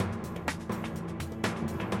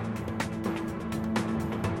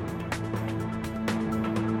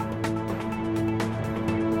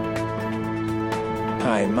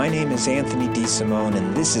Hi, my name is Anthony DeSimone,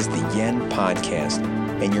 and this is the Yen Podcast.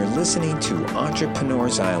 And you're listening to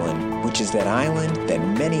Entrepreneur's Island, which is that island that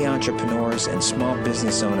many entrepreneurs and small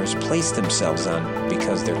business owners place themselves on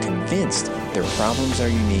because they're convinced their problems are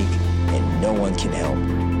unique and no one can help.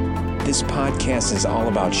 This podcast is all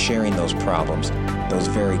about sharing those problems, those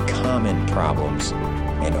very common problems,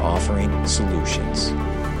 and offering solutions.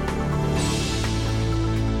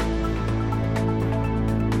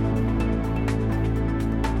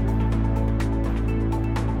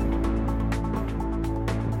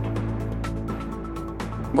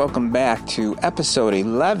 Welcome back to episode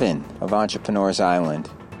 11 of Entrepreneur's Island.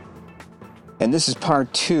 And this is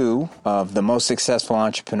part 2 of the most successful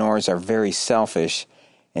entrepreneurs are very selfish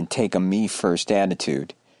and take a me-first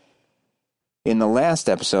attitude. In the last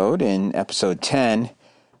episode, in episode 10,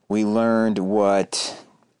 we learned what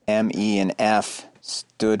M, E, and F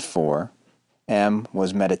stood for. M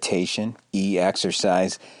was meditation, E,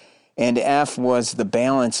 exercise, and F was the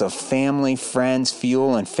balance of family, friends,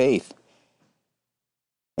 fuel, and faith.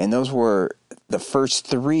 And those were the first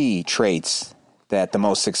 3 traits that the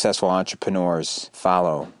most successful entrepreneurs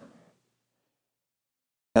follow.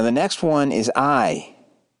 Now the next one is I,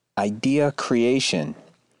 idea creation.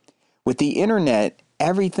 With the internet,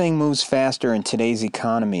 everything moves faster in today's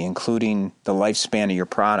economy, including the lifespan of your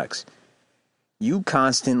products. You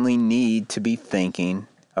constantly need to be thinking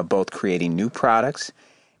of both creating new products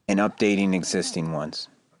and updating existing ones.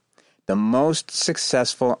 The most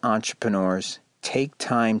successful entrepreneurs take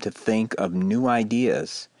time to think of new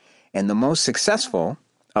ideas, and the most successful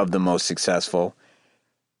of the most successful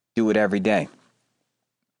do it every day.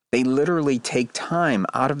 They literally take time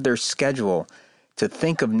out of their schedule to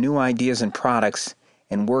think of new ideas and products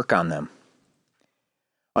and work on them.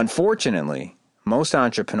 Unfortunately, most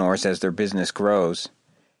entrepreneurs, as their business grows,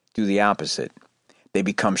 do the opposite. They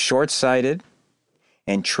become short-sighted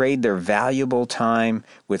and trade their valuable time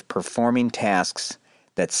with performing tasks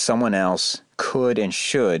that someone else could and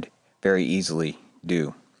should very easily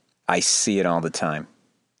do. I see it all the time.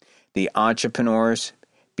 The entrepreneurs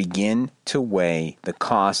begin to weigh the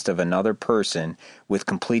cost of another person with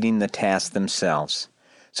completing the task themselves.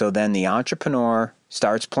 So then the entrepreneur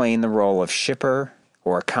starts playing the role of shipper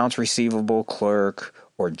or accounts receivable clerk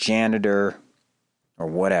or janitor or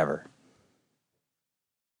whatever.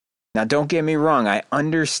 Now, don't get me wrong. I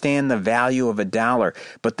understand the value of $1,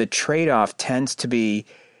 but the trade-off tends to be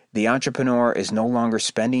the entrepreneur is no longer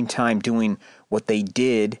spending time doing what they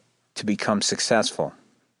did to become successful.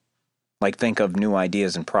 Like think of new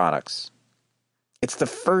ideas and products. It's the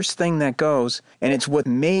first thing that goes, and it's what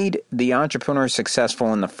made the entrepreneur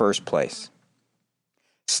successful in the first place.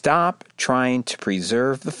 Stop trying to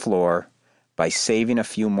preserve the floor by saving a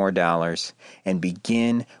few more dollars and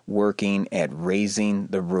begin working at raising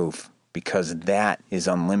the roof, because that is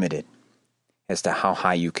unlimited as to how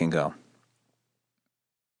high you can go.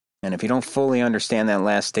 And if you don't fully understand that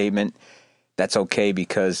last statement, that's okay,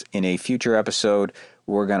 because in a future episode,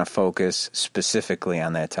 we're going to focus specifically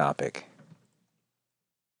on that topic.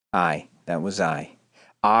 I, that was I.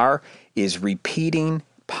 R is repeating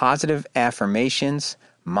positive affirmations,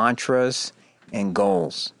 mantras, and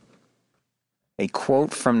goals. A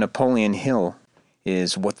quote from Napoleon Hill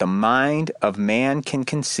is, "What the mind of man can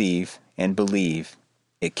conceive and believe,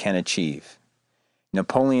 it can achieve."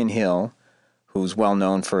 Napoleon Hill, who's well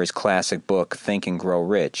known for his classic book, Think and Grow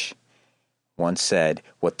Rich, once said,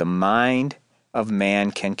 "What the mind of man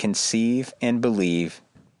can conceive and believe,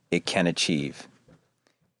 it can achieve."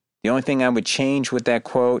 The only thing I would change with that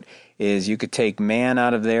quote is you could take man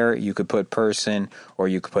out of there, you could put person, or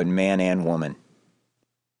you could put man and woman.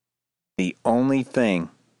 The only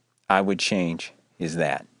thing I would change is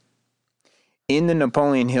that. In the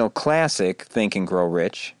Napoleon Hill classic, Think and Grow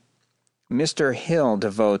Rich, Mr. Hill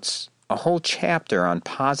devotes a whole chapter on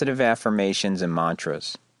positive affirmations and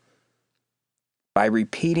mantras. By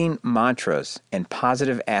repeating mantras and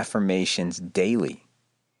positive affirmations daily,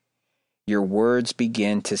 your words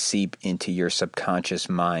begin to seep into your subconscious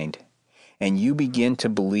mind, and you begin to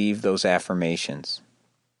believe those affirmations.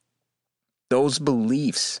 Those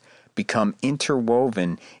beliefs become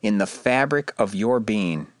interwoven in the fabric of your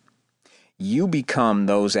being. You become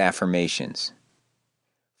those affirmations.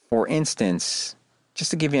 For instance,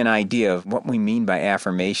 just to give you an idea of what we mean by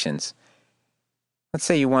affirmations, let's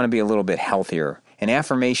say you want to be a little bit healthier. An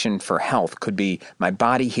affirmation for health could be, "My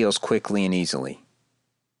body heals quickly and easily."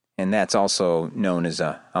 And that's also known as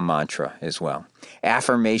a mantra as well.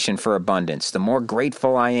 Affirmation for abundance. The more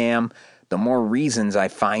grateful I am, the more reasons I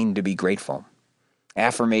find to be grateful.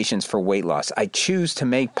 Affirmations for weight loss. I choose to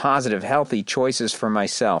make positive, healthy choices for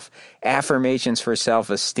myself. Affirmations for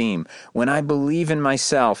self-esteem. When I believe in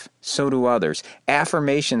myself, so do others.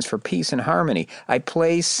 Affirmations for peace and harmony. I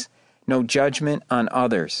place no judgment on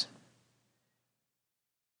others.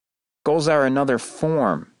 Goals are another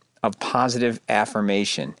form of positive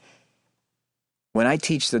affirmation. When I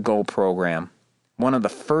teach the goal program, one of the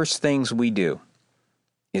first things we do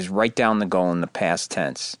is write down the goal in the past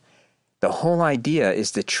tense. The whole idea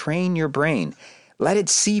is to train your brain. Let it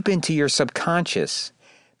seep into your subconscious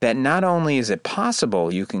that not only is it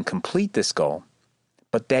possible you can complete this goal,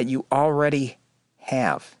 but that you already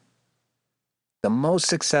have. The most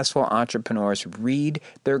successful entrepreneurs read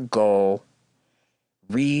their goal,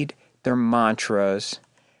 read their mantras,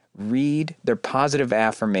 read their positive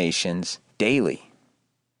affirmations daily.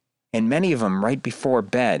 And many of them right before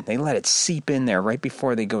bed. They let it seep in there right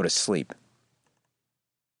before they go to sleep.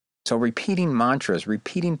 So repeating mantras,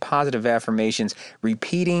 repeating positive affirmations,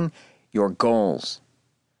 repeating your goals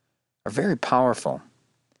are very powerful.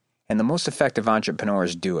 And the most effective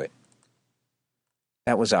entrepreneurs do it.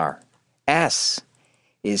 That was R. S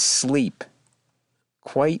is sleep.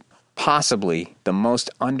 Quite possibly the most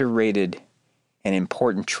underrated and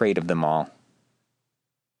important trait of them all.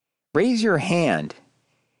 Raise your hand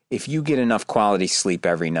if you get enough quality sleep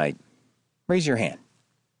every night. Raise your hand.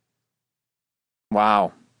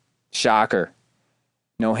 Wow. Shocker.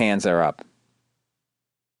 No hands are up.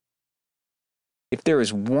 If there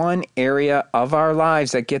is one area of our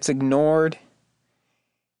lives that gets ignored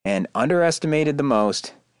and underestimated the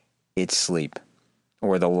most, it's sleep,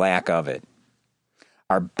 or the lack of it.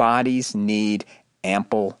 Our bodies need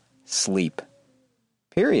ample sleep.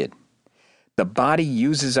 Period. The body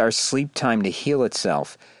uses our sleep time to heal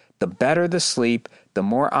itself. The better the sleep, the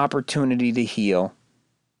more opportunity to heal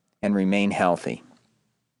and remain healthy.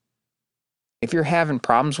 If you're having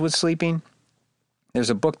problems with sleeping,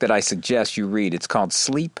 there's a book that I suggest you read. It's called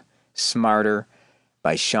Sleep Smarter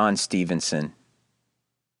by Sean Stevenson.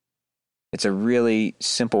 It's a really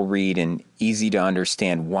simple read and easy to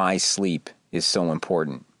understand why sleep is so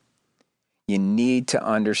important. You need to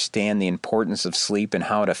understand the importance of sleep and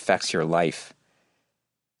how it affects your life.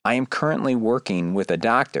 I am currently working with a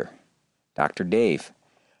doctor, Dr. Dave,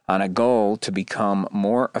 on a goal to become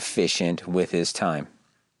more efficient with his time.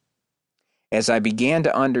 As I began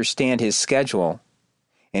to understand his schedule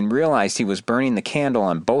and realized he was burning the candle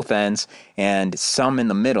on both ends and some in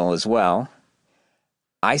the middle as well,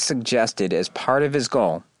 I suggested as part of his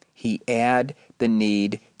goal, he add the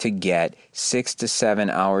need to get 6 to 7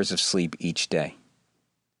 hours of sleep each day.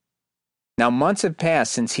 Now, months have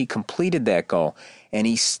passed since he completed that goal, and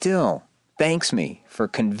he still thanks me for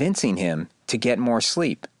convincing him to get more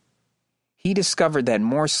sleep. He discovered that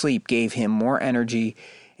more sleep gave him more energy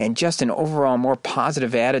and just an overall more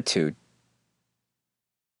positive attitude.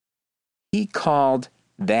 He called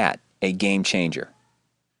that a game changer.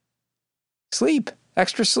 Sleep,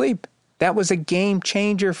 extra sleep, that was a game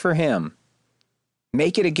changer for him.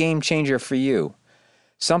 Make it a game changer for you.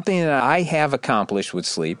 Something that I have accomplished with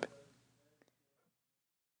sleep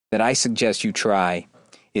that I suggest you try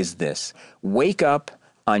is this. Wake up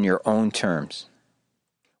on your own terms.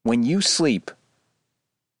 When you sleep,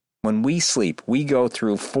 when we sleep, we go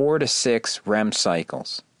through 4 to 6 REM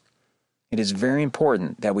cycles. It is very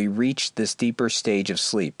important that we reach this deeper stage of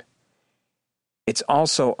sleep. It's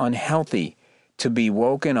also unhealthy to be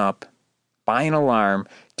woken up by an alarm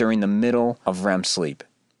during the middle of REM sleep.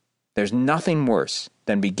 There's nothing worse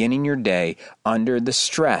than beginning your day under the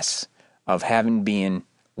stress of having been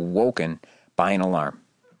woken by an alarm.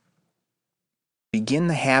 Begin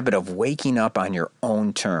the habit of waking up on your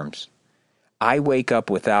own terms. I wake up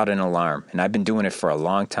without an alarm, and I've been doing it for a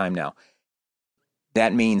long time now.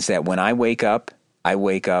 That means that when I wake up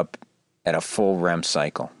at a full REM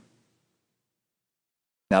cycle.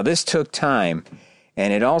 Now, this took time,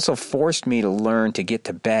 and it also forced me to learn to get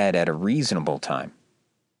to bed at a reasonable time.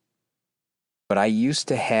 But I used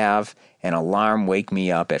to have an alarm wake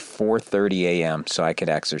me up at 4:30 a.m. so I could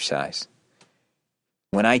exercise.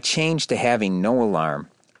 When I changed to having no alarm,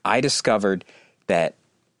 I discovered that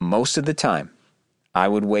most of the time, I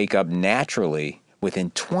would wake up naturally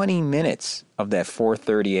within 20 minutes of that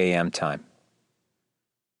 4:30 a.m. time.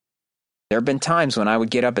 There have been times when I would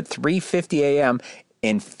get up at 3:50 a.m.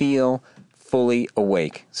 and feel fully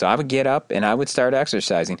awake. So I would get up and I would start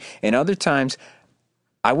exercising. And other times,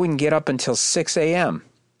 I wouldn't get up until 6 a.m.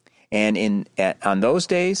 And on those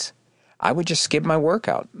days, I would just skip my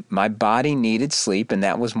workout. My body needed sleep, and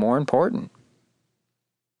that was more important.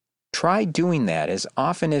 Try doing that as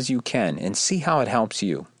often as you can and see how it helps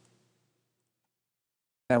you.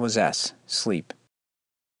 That was S, sleep.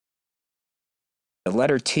 The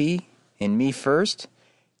letter T in me first,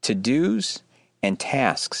 to-dos and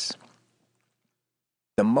tasks.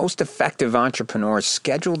 The most effective entrepreneurs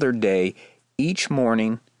schedule their day each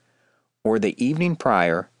morning or the evening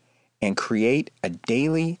prior and create a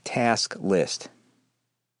daily task list.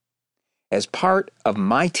 As part of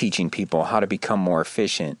my teaching people how to become more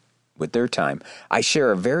efficient with their time, I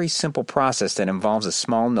share a very simple process that involves a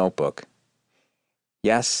small notebook.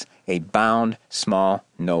 Yes, a bound small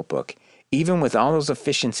notebook. Even with all those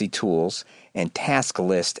efficiency tools and task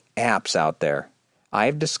list apps out there, I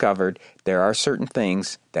have discovered there are certain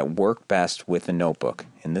things that work best with a notebook,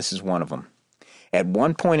 and this is one of them. At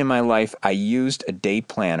one point in my life, I used a day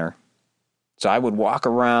planner. So I would walk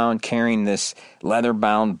around carrying this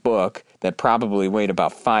leather-bound book that probably weighed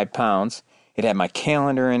about 5 pounds. It had my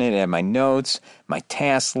calendar in it, it had my notes, my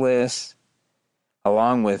task list,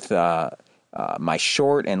 along with my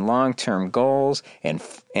short and long-term goals,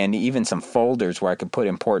 and even some folders where I could put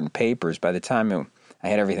important papers. By the time I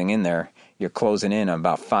had everything in there, you're closing in on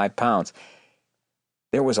about 5 pounds.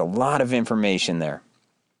 There was a lot of information there.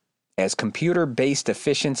 As computer-based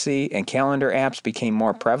efficiency and calendar apps became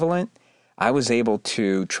more prevalent, I was able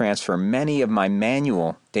to transfer many of my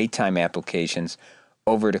manual daytime applications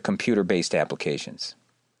over to computer-based applications.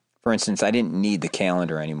 For instance, I didn't need the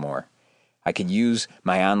calendar anymore. I could use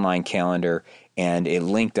my online calendar, and it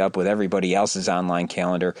linked up with everybody else's online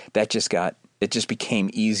calendar. It just became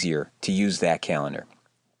easier to use that calendar.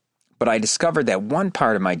 But I discovered that one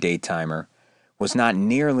part of my daytimer was not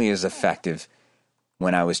nearly as effective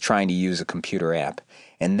when I was trying to use a computer app,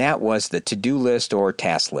 and that was the to-do list or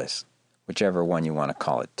task list, whichever one you want to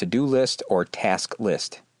call it, to-do list or task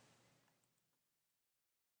list.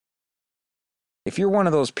 If you're one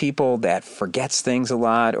of those people that forgets things a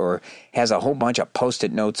lot or has a whole bunch of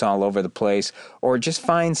Post-it notes all over the place or just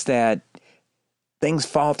finds that things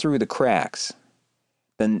fall through the cracks,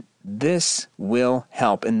 then this will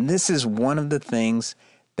help. And this is one of the things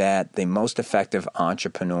that the most effective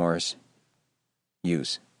entrepreneurs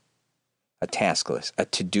use. A task list, a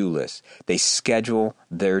to-do list. They schedule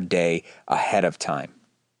their day ahead of time.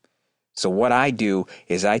 So what I do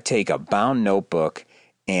is I take a bound notebook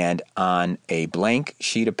and on a blank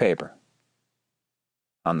sheet of paper,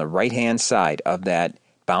 on the right-hand side of that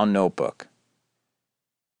bound notebook,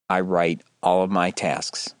 I write all of my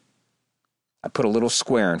tasks. I put a little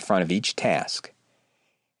square in front of each task,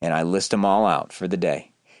 and I list them all out for the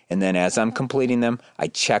day. And then as I'm completing them, I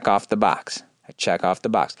check off the box.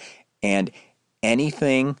 And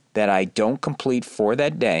anything that I don't complete for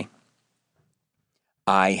that day,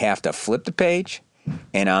 I have to flip the page,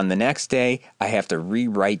 and on the next day, I have to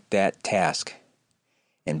rewrite that task.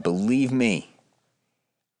 And believe me,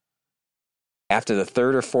 after the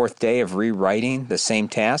third or fourth day of rewriting the same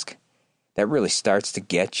task, that really starts to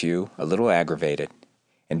get you a little aggravated.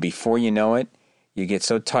 And before you know it, you get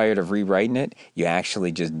so tired of rewriting it, you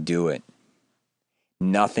actually just do it.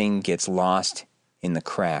 Nothing gets lost in the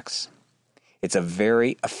cracks. It's a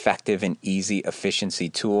very effective and easy efficiency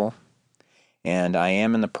tool. And I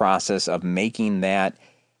am in the process of making that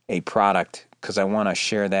a product because I want to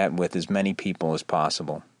share that with as many people as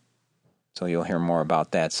possible. So you'll hear more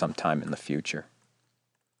about that sometime in the future.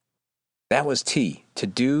 That was T,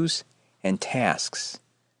 to-dos and tasks.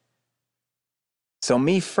 So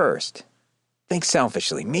me first. Think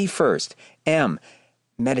selfishly. Me first. M,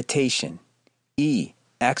 meditation. E,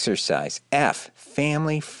 exercise. F,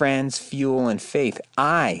 family, friends, fuel, and faith.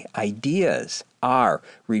 I, ideas. R,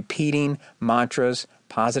 repeating mantras,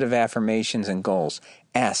 positive affirmations, and goals.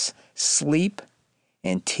 S, sleep.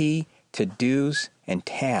 And T, to-dos and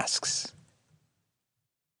tasks.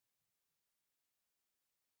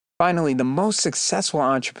 Finally, the most successful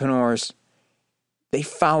entrepreneurs, they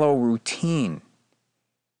follow routine.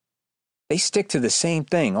 They stick to the same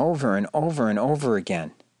thing over and over and over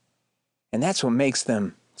again. And that's what makes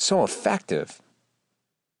them so effective.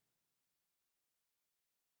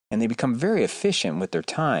 And they become very efficient with their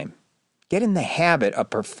time. Get in the habit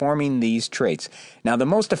of performing these traits. Now, the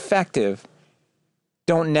most effective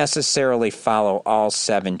don't necessarily follow all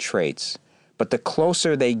 7 traits, but the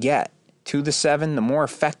closer they get to the 7, the more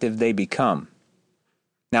effective they become.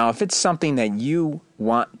 Now, if it's something that you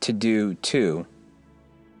want to do too,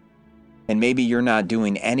 and maybe you're not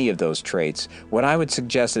doing any of those traits, what I would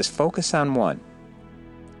suggest is focus on one.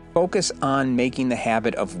 Focus on making the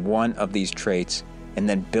habit of one of these traits and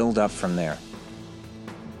then build up from there.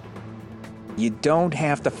 You don't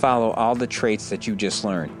have to follow all the traits that you just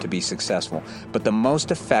learned to be successful, but the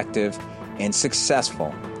most effective and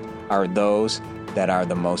successful are those that are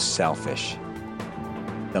the most selfish.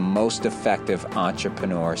 The most effective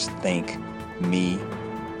entrepreneurs think me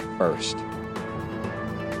first.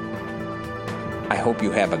 I hope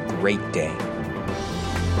you have a great day.